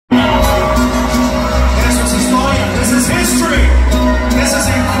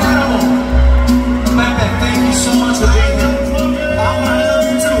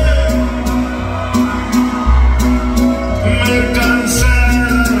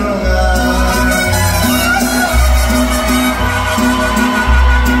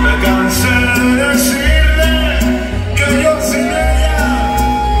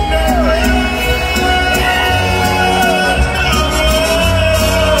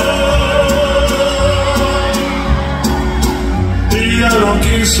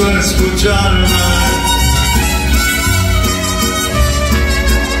quiso escucharme.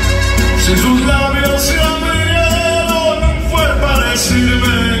 Si sus labios se abrieron fue para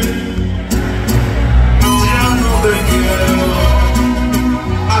decirme ya no te quiero.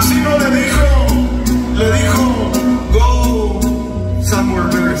 Así no le dijo go somewhere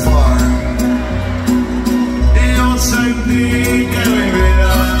very far. Y yo sentí que mi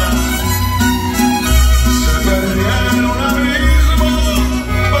vida se perdía en un abismo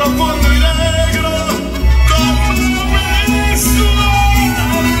profundo y negro como mi suerte.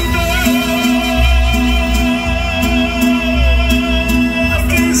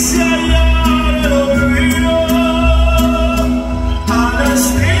 Que se hallara el olvido al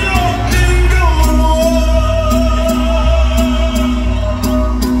estilo Inglewood.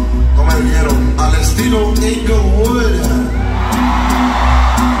 ¿Cómo me dijeron? Al estilo Inglewood.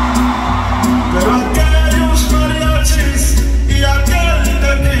 Pero aquellos mariachis y aquel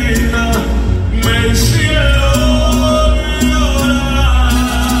tequila me hicieron llorar.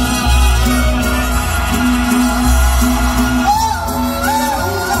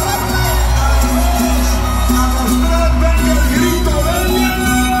 A mostrar, venga el grito, venga.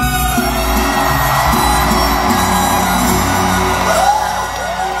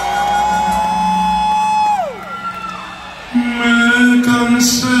 Me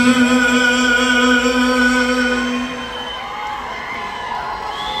cansé.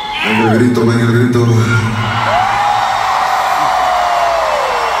 Venga el grito, venga el grito.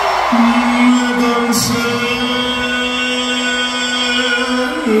 Me cansé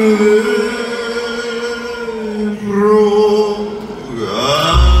de rogar.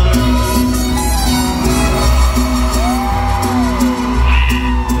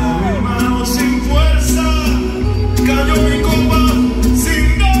 Mi mano sin fuerza cayó mi copa sin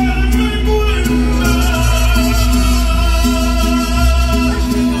darme cuenta.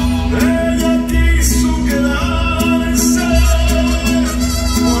 Ella quiso quedarse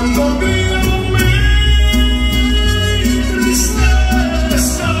cuando vio mi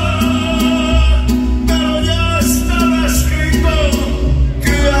tristeza, pero ya estaba escrito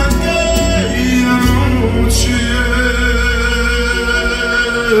que aquella noche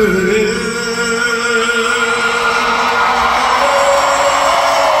perdiera.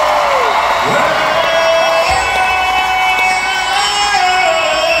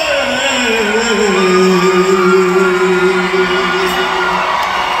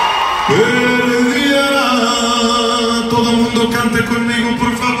 Todo el mundo cante conmigo,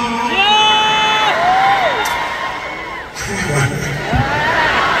 por favor.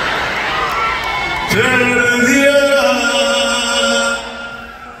 Perdiera.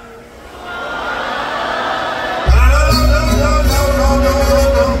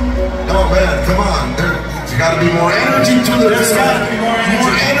 No, man, come on. There's gotta be more energy to the There's gotta be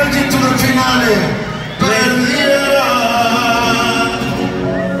more energy to the finale. Perdiera.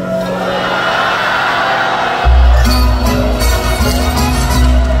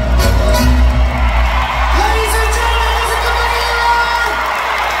 Ladies and gentlemen, Mr. Gabriel!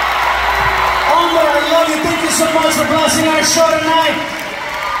 Hombre, I love you. Thank you so much for blessing our show tonight.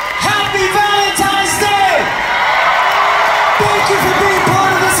 Happy Valentine's Day! Thank you for being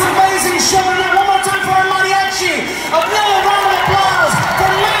part of this amazing show tonight. One more time for our mariachi. Another round of applause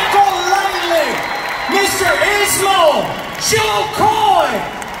for Marco Lively, Mr. Ismo, Joe Coy,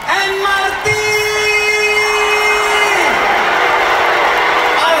 and Martin!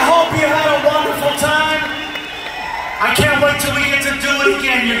 I hope you had a wonderful time. I can't wait till we get to do it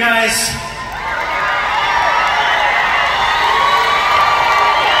again, you guys.